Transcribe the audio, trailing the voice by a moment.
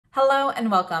Hello and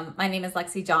welcome. My name is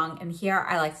Lexi Jong, and here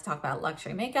I like to talk about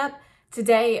luxury makeup.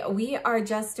 Today we are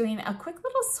just doing a quick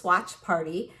little swatch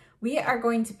party. We are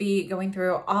going to be going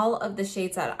through all of the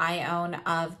shades that I own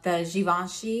of the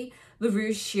Givenchy Le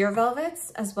Rouge Sheer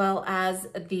Velvets, as well as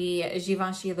the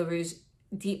Givenchy Le Rouge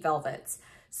Deep Velvets.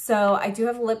 So I do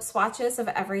have lip swatches of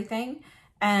everything,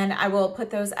 and I will put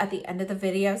those at the end of the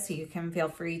video so you can feel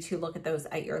free to look at those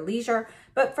at your leisure.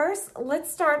 But first,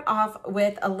 let's start off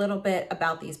with a little bit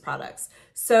about these products.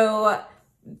 So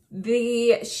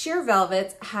the sheer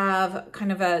velvets have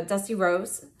kind of a dusty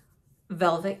rose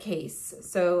velvet case.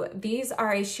 So these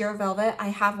are a sheer velvet. I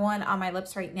have one on my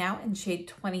lips right now in shade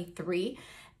 23.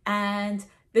 And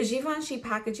the Givenchy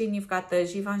packaging, you've got the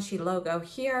Givenchy logo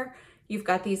here. You've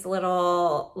got these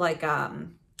little like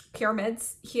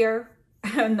pyramids here.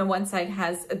 And the one side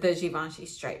has the Givenchy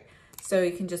stripe. So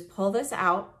you can just pull this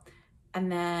out,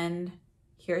 and then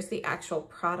here's the actual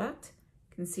product.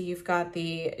 You can see you've got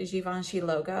the Givenchy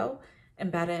logo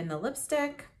embedded in the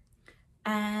lipstick.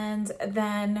 And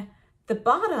then the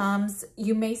bottoms,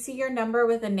 you may see your number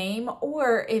with a name,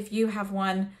 or if you have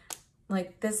one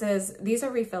like these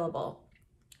are refillable.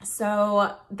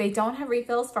 So they don't have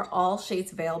refills for all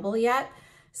shades available yet.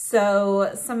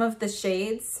 So some of the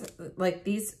shades, like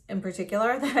these in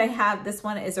particular that I have, this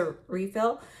one is a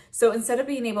refill. So instead of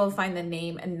being able to find the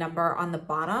name and number on the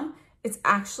bottom, it's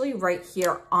actually right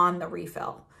here on the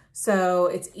refill. So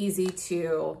it's easy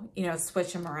to,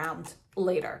 switch them around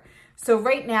later. So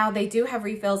right now they do have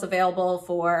refills available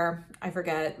for, I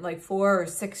forget, like 4 or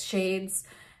 6 shades,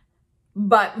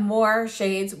 but more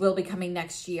shades will be coming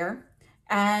next year.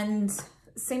 And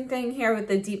same thing here with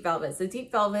the deep velvets. The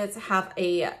deep velvets have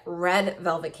a red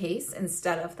velvet case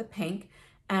instead of the pink.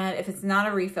 And if it's not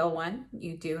a refill one,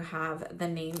 you do have the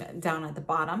name down at the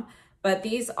bottom. But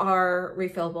these are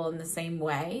refillable in the same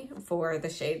way for the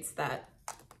shades that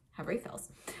have refills.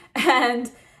 And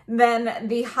then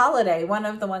the Holiday, one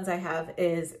of the ones I have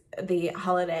is the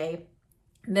Holiday.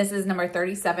 This is number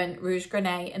 37, Rouge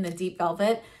Grenache in the deep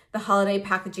velvet. The Holiday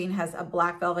packaging has a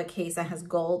black velvet case that has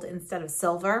gold instead of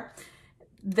silver.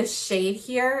 The shade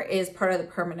here is part of the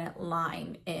permanent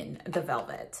line in the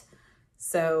velvet.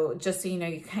 So just so you know,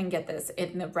 you can get this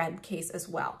in the red case as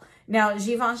well. Now,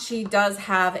 Givenchy does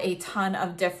have a ton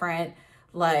of different,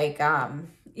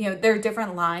 their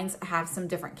different lines have some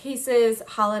different cases,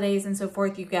 holidays and so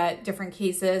forth. You get different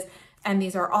cases, and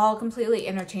these are all completely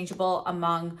interchangeable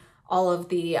among all of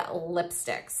the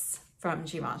lipsticks from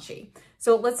Givenchy.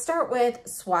 So let's start with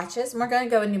swatches, and we're going to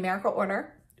go in numerical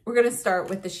order. We're going to start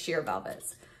with the sheer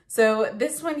velvets. So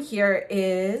this one here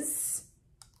is,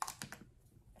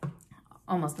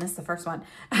 almost missed the first one.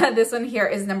 This one here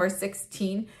is number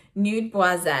 16, Nude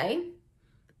Boisé.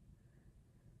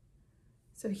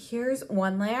 So here's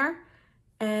one layer.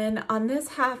 And on this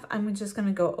half, I'm just going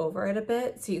to go over it a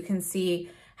bit so you can see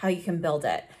how you can build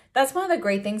it. That's one of the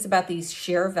great things about these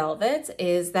sheer velvets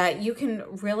is that you can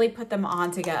really put them on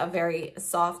to get a very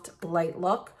soft, light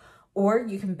look. Or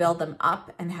you can build them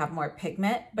up and have more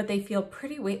pigment, but they feel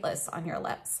pretty weightless on your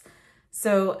lips.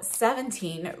 So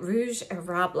 17, Rouge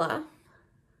Érable.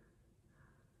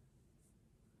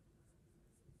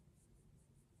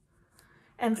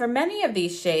 And for many of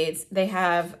these shades, they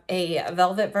have a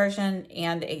velvet version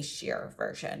and a sheer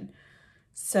version.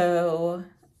 So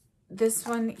this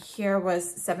one here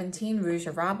was 17, Rouge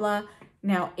Érable.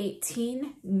 Now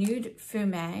 18, Nude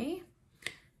Fumé.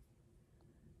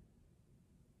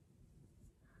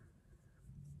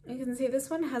 You can see this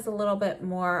one has a little bit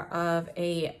more of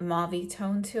a mauve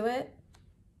tone to it.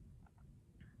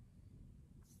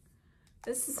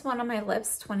 This is one on my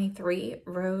lips, 23,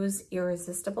 Rose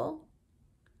Irresistible.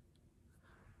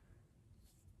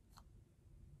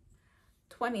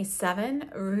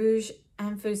 27, Rouge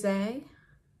Infusé.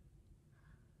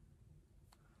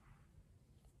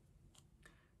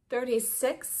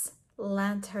 36,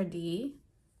 L'Interdit.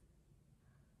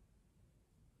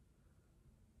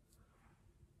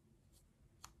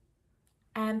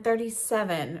 And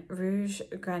 37, Rouge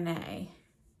Grenache.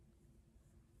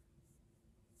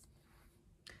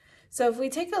 So if we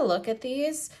take a look at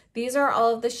these are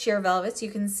all of the sheer velvets.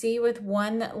 You can see with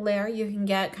one layer, you can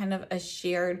get kind of a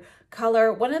sheared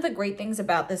color. One of the great things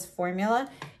about this formula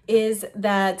is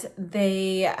that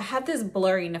they have this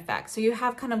blurring effect. So you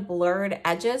have kind of blurred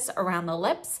edges around the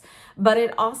lips, but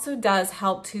it also does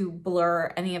help to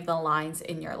blur any of the lines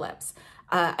in your lips.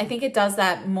 I think it does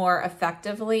that more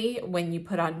effectively when you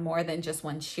put on more than just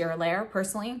one sheer layer,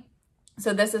 personally.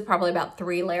 So this is probably about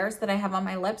 3 layers that I have on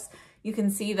my lips. You can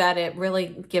see that it really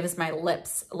gives my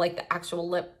lips, like the actual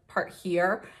lip part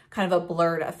here, kind of a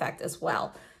blurred effect as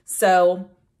well. So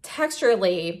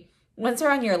texturally, Once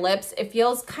they're on your lips, it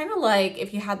feels kind of like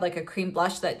if you had like a cream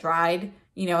blush that dried,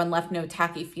 you know, and left no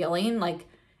tacky feeling. Like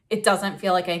it doesn't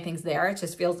feel like anything's there. It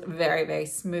just feels very, very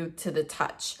smooth to the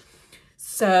touch.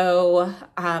 So,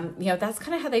 you know, that's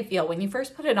kind of how they feel. When you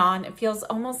first put it on, it feels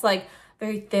almost like a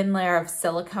very thin layer of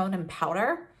silicone and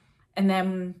powder. And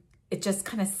then it just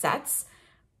kind of sets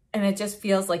and it just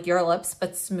feels like your lips,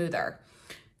 but smoother.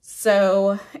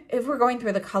 So if we're going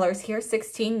through the colors here,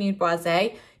 16 Nude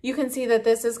Boisé, you can see that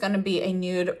this is going to be a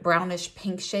nude brownish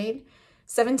pink shade.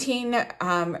 17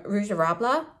 Rouge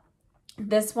Arable.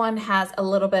 This one has a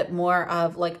little bit more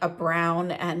of like a brown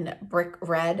and brick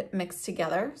red mixed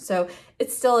together. So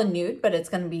it's still a nude, but it's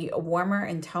going to be warmer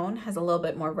in tone, has a little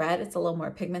bit more red. It's a little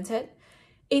more pigmented.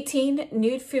 18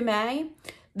 Nude Fumé.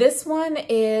 This one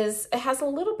it has a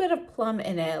little bit of plum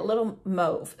in it, a little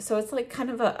mauve. So it's like kind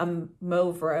of a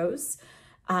mauve rose,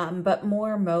 but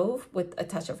more mauve with a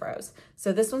touch of rose.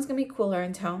 So this one's going to be cooler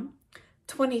in tone.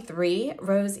 23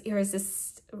 Rose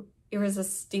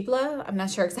Irresistible. I'm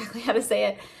not sure exactly how to say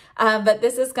it, but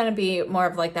this is going to be more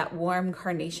of like that warm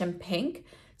carnation pink.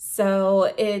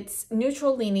 So it's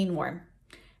neutral leaning warm.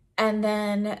 And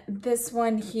then this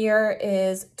one here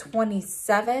is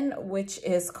 27, which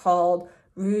is called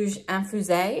Rouge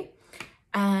Infusé.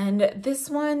 And this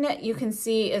one you can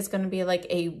see is going to be like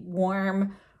a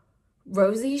warm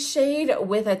rosy shade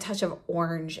with a touch of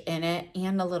orange in it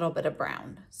and a little bit of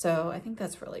brown. So I think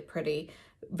that's really pretty.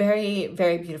 Very,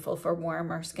 very beautiful for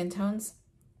warmer skin tones.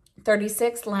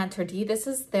 36 L'Interdit. This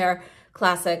is their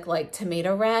classic like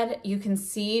tomato red. You can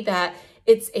see that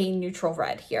it's a neutral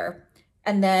red here.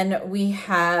 And then we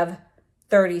have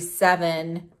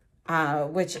 37,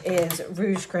 which is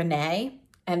Rouge Grenade.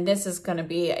 And this is going to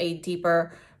be a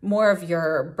deeper, more of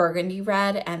your burgundy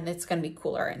red, and it's going to be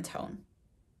cooler in tone.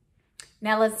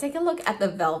 Now let's take a look at the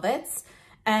velvets.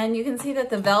 And you can see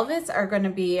that the velvets are going to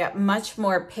be much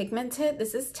more pigmented.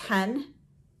 This is 10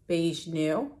 Beige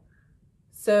Nude.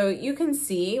 So you can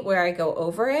see where I go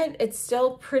over it, it's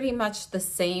still pretty much the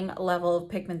same level of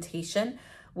pigmentation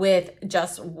with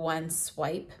just one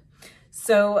swipe.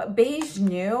 So Beige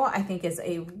Nude, I think, is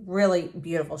a really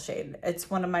beautiful shade. It's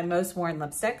one of my most worn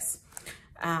lipsticks.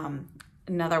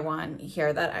 Another one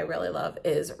here that I really love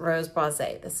is Rose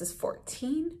Boisé. This is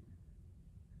 14.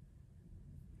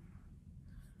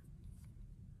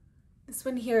 This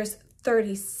one here is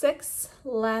 36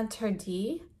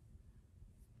 L'Interdit.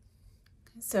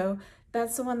 So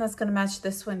that's the one that's going to match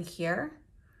this one here.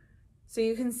 So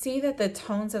you can see that the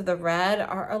tones of the red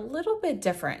are a little bit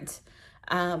different.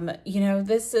 You know,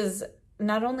 this is,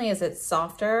 not only is it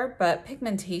softer, but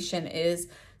pigmentation is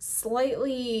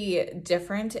slightly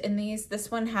different in these.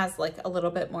 This one has like a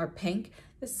little bit more pink.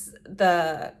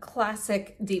 The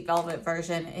classic deep velvet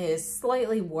version is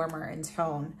slightly warmer in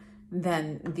tone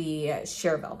than the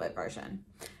sheer velvet version.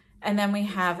 And then we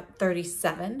have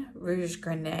 37 Rouge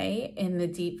Grenade in the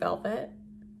deep velvet,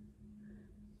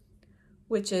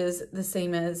 which is the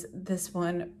same as this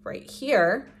one right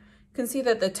here. You can see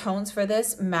that the tones for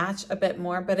this match a bit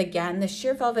more, but again, the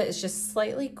sheer velvet is just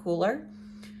slightly cooler.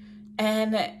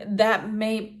 And that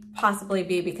may possibly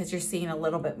be because you're seeing a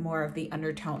little bit more of the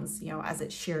undertones, you know, as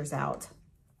it shears out.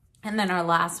 And then our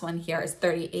last one here is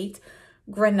 38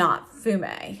 Grenade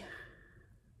Fumé.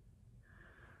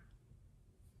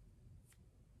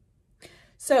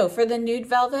 So for the nude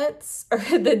velvets, or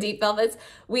the deep velvets,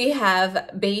 we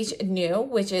have Beige Nude,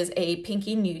 which is a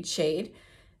pinky nude shade.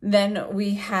 Then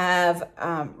we have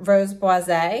Rose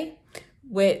Boisé,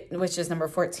 which is number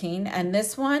 14. And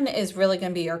this one is really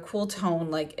going to be your cool tone.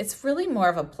 Like, it's really more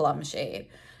of a plum shade.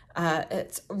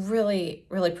 It's really,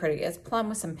 really pretty. It's plum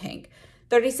with some pink.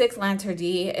 36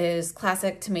 L'Interdit is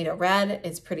classic tomato red.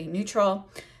 It's pretty neutral.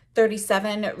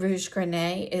 37 Rouge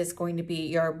Grenade is going to be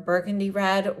your burgundy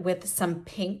red with some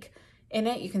pink in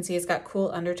it. You can see it's got cool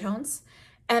undertones.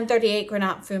 And 38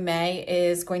 Grenade Fumé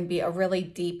is going to be a really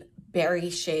deep berry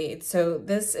shade. So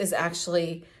this is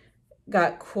actually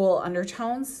got cool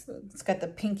undertones. It's got the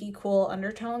pinky cool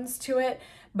undertones to it,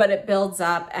 but it builds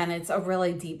up and it's a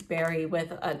really deep berry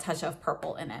with a touch of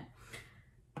purple in it.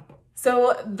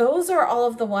 So those are all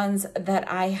of the ones that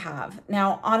I have.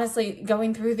 Now, honestly,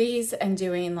 going through these and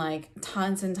doing like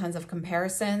tons and tons of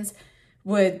comparisons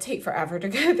would take forever to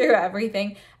go through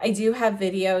everything. I do have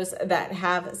videos that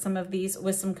have some of these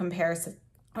with some comparisons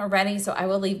already, so I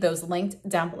will leave those linked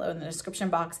down below in the description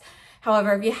box.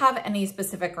 However, if you have any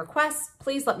specific requests,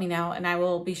 please let me know and I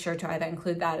will be sure to either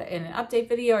include that in an update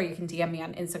video or you can DM me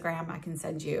on Instagram. I can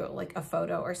send you like a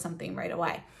photo or something right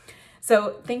away.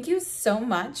 So thank you so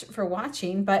much for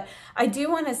watching, but I do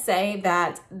want to say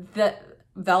that the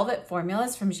velvet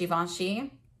formulas from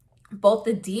Givenchy, both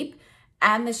the deep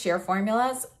and the sheer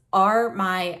formulas are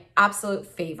my absolute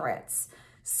favorites.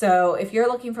 So if you're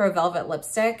looking for a velvet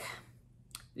lipstick,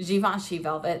 Givenchy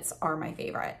velvets are my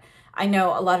favorite. I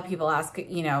know a lot of people ask,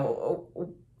 you know,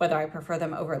 whether I prefer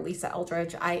them over Lisa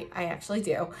Eldridge. I actually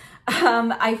do.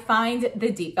 I find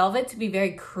the deep velvet to be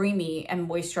very creamy and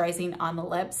moisturizing on the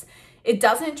lips. It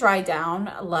doesn't dry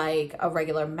down like a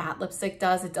regular matte lipstick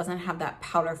does. It doesn't have that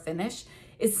powder finish.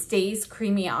 It stays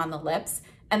creamy on the lips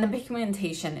and the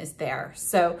pigmentation is there.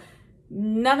 So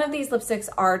none of these lipsticks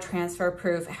are transfer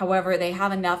proof. However, they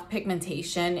have enough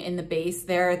pigmentation in the base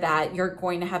there that you're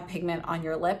going to have pigment on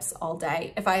your lips all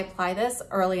day. If I apply this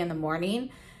early in the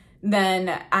morning, then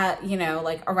at, you know,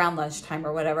 like around lunchtime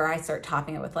or whatever, I start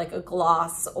topping it with like a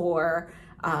gloss or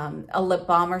a lip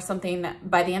balm or something.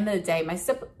 By the end of the day, my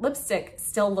lipstick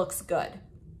still looks good.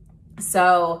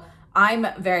 So I'm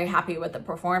very happy with the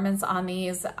performance on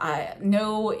these.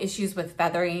 No issues with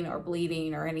feathering or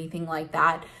bleeding or anything like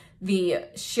that. The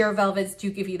sheer velvets do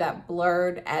give you that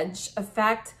blurred edge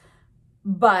effect,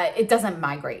 but it doesn't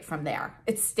migrate from there.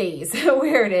 It stays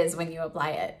where it is when you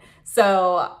apply it.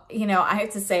 So, you know, I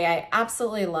have to say I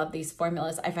absolutely love these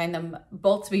formulas. I find them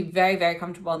both to be very, very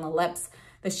comfortable on the lips.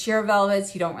 The sheer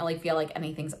velvets, you don't really feel like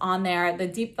anything's on there. The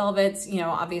deep velvets, you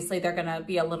know, obviously they're gonna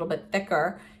be a little bit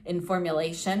thicker in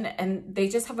formulation and they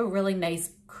just have a really nice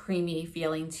creamy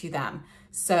feeling to them.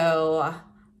 So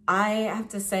I have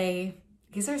to say,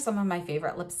 these are some of my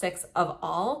favorite lipsticks of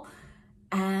all,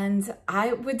 and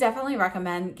I would definitely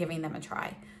recommend giving them a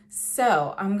try.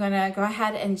 So I'm gonna go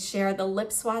ahead and share the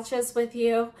lip swatches with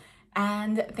you,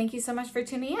 and thank you so much for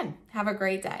tuning in. Have a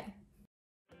great day.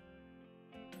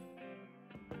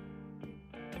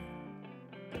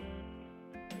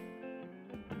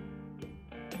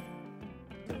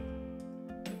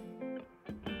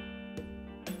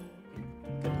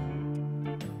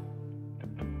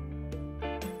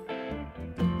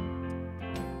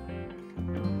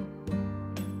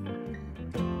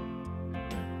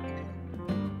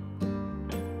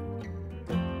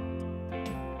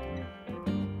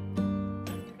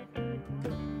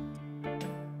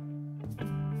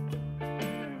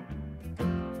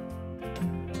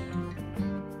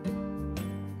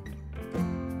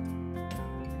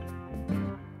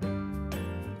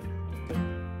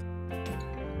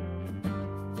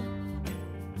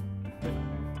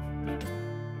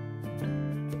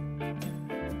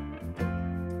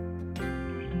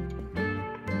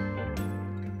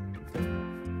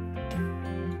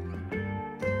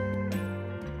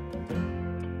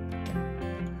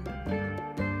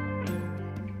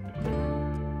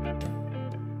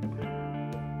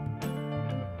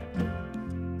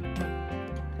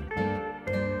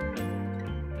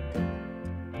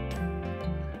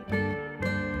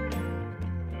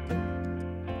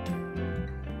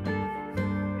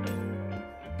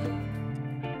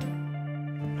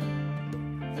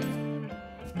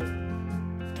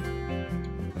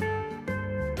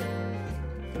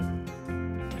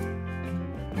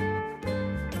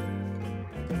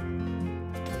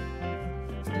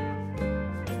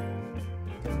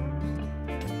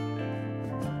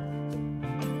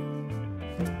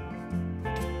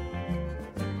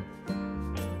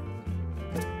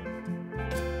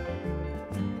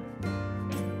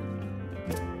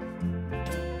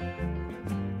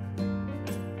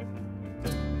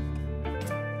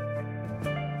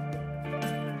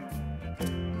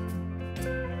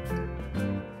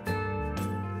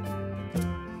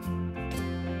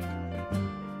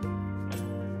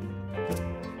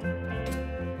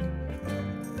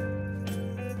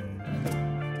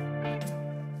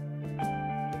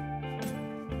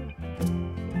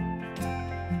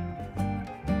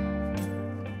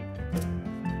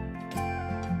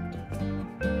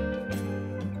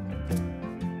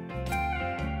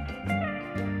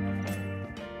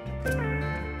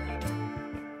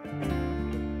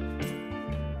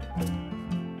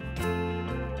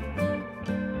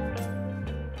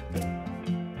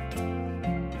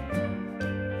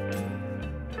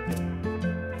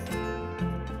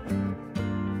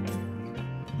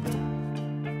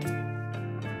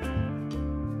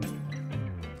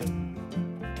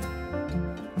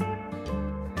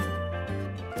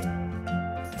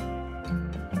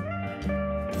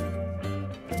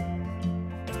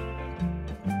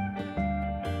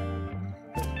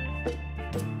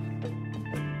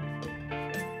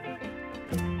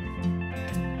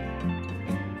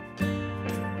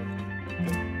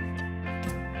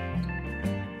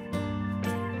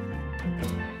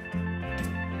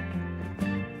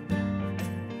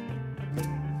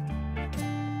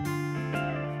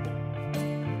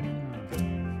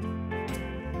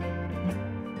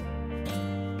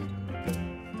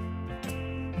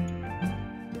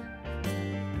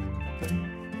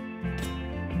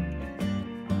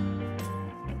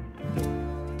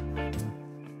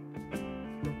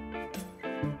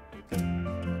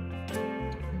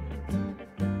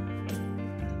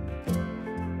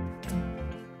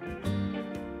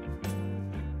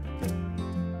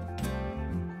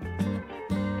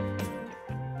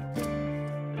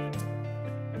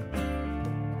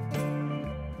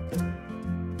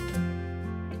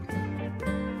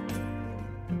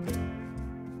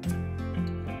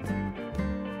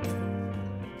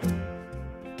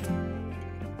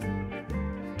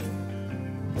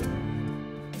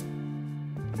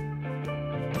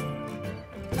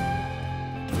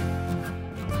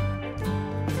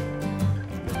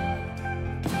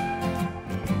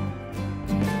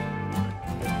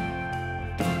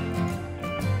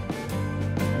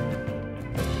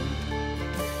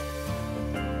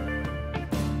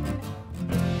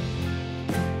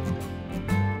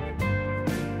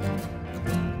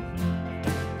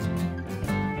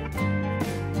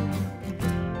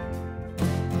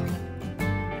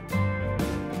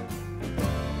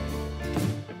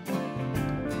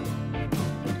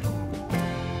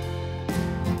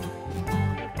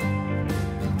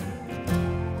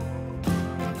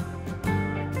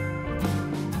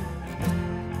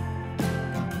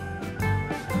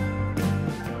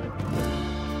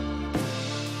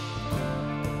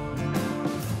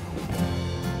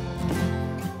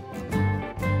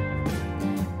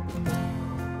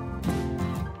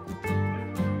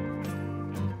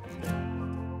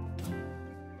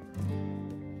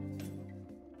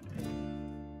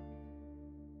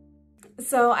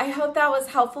 So I hope that was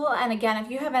helpful. And again,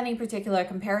 if you have any particular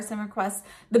comparison requests,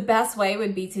 the best way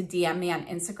would be to DM me on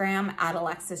Instagram at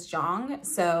AlexisJong,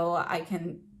 so I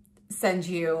can send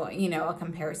you, a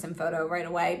comparison photo right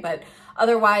away. But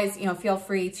otherwise, feel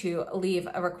free to leave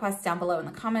a request down below in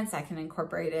the comments. I can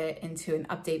incorporate it into an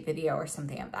update video or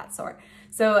something of that sort.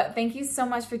 So thank you so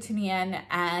much for tuning in.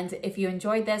 And if you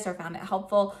enjoyed this or found it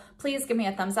helpful, please give me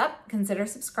a thumbs up, consider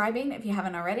subscribing if you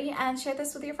haven't already, and share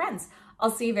this with your friends. I'll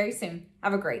see you very soon.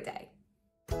 Have a great day.